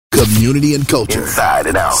Community and culture. Inside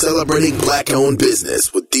and out. Celebrating Black-owned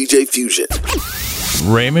business with DJ Fusion.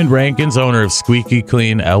 Raymond Rankins, owner of Squeaky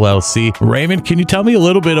Clean LLC. Raymond, can you tell me a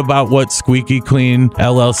little bit about what Squeaky Clean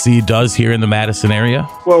LLC does here in the Madison area?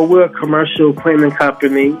 Well, we're a commercial cleaning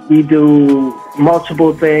company. We do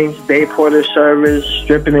multiple things: day porter service,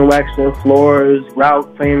 stripping and waxing floors,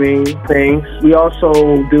 route cleaning things. We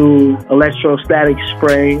also do electrostatic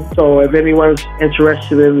spraying. So if anyone's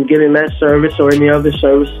interested in getting that service or any other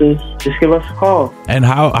services, just give us a call. And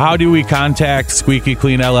how do we contact Squeaky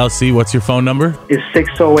Clean LLC? What's your phone number? It's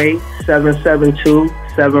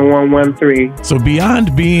 608-772-7113. So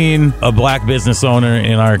beyond being a Black business owner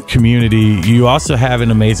in our community, you also have an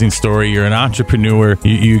amazing story. You're an entrepreneur.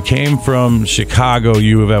 You came from Chicago.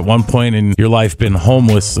 You have at one point in your life been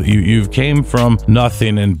homeless. You came from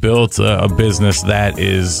nothing and built a business that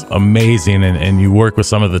is amazing, and you work with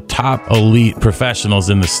some of the top elite professionals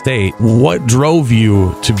in the state. What drove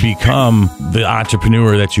you to become the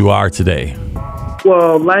entrepreneur that you are today?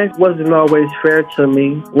 Well, life wasn't always fair to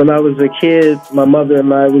me. When I was a kid, my mother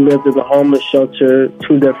and I, we lived in a homeless shelter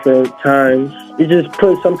 2 different times. It just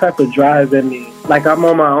put some type of drive in me. Like, I'm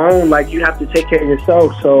on my own. Like, you have to take care of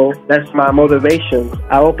yourself. So that's my motivation.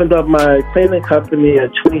 I opened up my cleaning company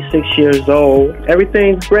at 26 years old.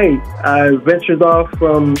 Everything's great. I ventured off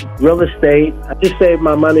from real estate. I just saved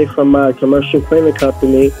my money from my commercial cleaning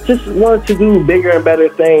company. Just wanted to do bigger and better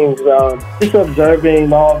things. Just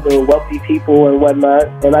observing all the wealthy people and whatnot.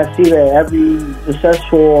 And I see that every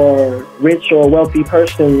successful or rich or wealthy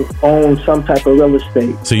person owns some type of real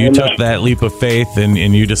estate. So you took that leap of faith and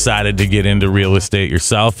you decided to get into real estate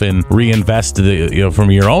yourself and reinvest from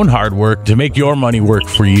your own hard work to make your money work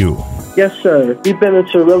for you. Yes, sir. We've been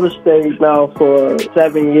into real estate now for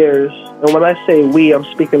 7 years. And when I say we, I'm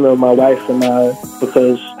speaking of my wife and I,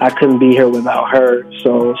 because I couldn't be here without her.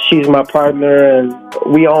 So she's my partner, and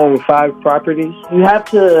we own 5 properties. You have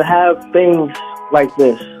to have things like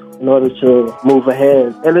this in order to move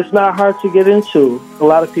ahead. And it's not hard to get into. A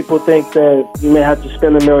lot of people think that you may have to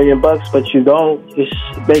spend $1 million, but you don't. It's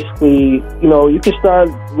basically, you can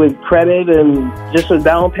start with credit and just a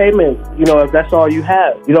down payment, if that's all you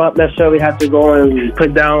have. You don't necessarily have to go and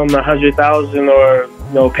put down $100,000 or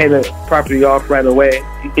pay the property off right away.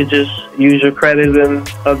 You can just use your credit and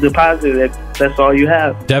a deposit if that's all you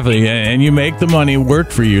have. Definitely, and you make the money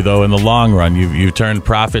work for you, though, in the long run. You've turned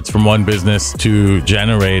profits from one business to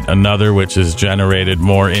generate another, which has generated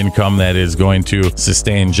more income that is going to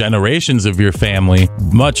sustain generations of your family,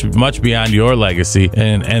 much, much beyond your legacy.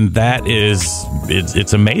 And that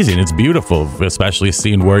it's amazing. It's beautiful, especially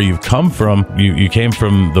seeing where you've come from. You came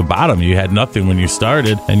from the bottom. You had nothing when you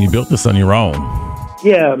started, and you built this on your own.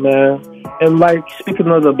 Yeah, man. And like, speaking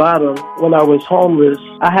of the bottom, when I was homeless,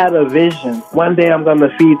 I had a vision. One day I'm going to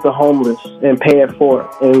feed the homeless and pay it forward.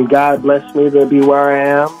 And God blessed me to be where I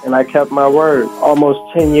am, and I kept my word. Almost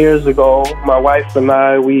 10 years ago, my wife and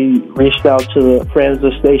I, we reached out to the Friends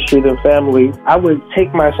of State Street and Family. I would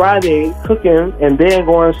take my Friday cooking and then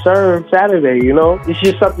go and serve Saturday, It's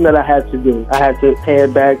just something that I had to do. I had to pay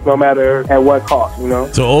it back no matter at what cost,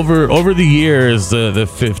 So over the years, the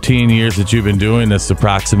 15 years that you've been doing this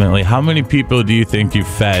approximately, how many people do you think you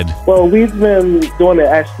fed? Well, we've been doing it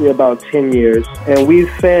actually about 10 years, and we've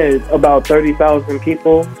fed about 30,000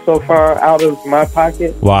 people so far out of my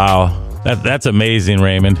pocket. Wow. That's amazing,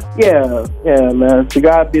 Raymond. Yeah, man. To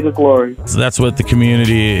God be the glory. So that's what the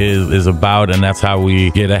community is about, and that's how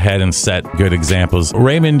we get ahead and set good examples.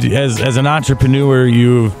 Raymond, as an entrepreneur,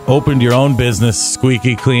 you've opened your own business,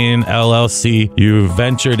 Squeaky Clean LLC. You've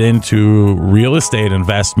ventured into real estate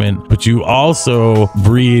investment, but you also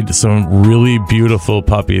breed some really beautiful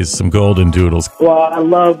puppies, some golden doodles. Well, I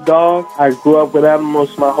love dogs. I grew up with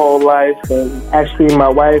animals my whole life, and actually my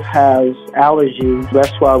wife has allergies.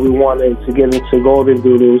 That's why we wanted to get into golden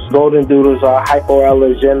doodles. Golden doodles are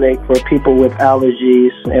hypoallergenic for people with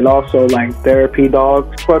allergies, and also like therapy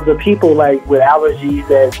dogs. For the people like with allergies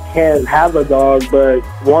that can't have a dog but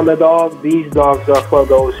want a dog, these dogs are for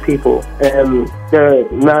those people, and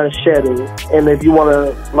they're non-shedding. And if you want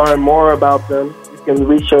to learn more about them, you can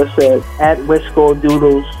reach us at Wisco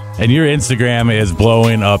Doodles. And your Instagram is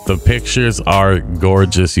blowing up. The pictures are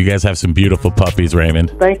gorgeous. You guys have some beautiful puppies,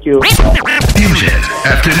 Raymond. Thank you. Fusion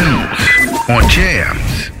Afternoons on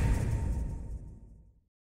Jams.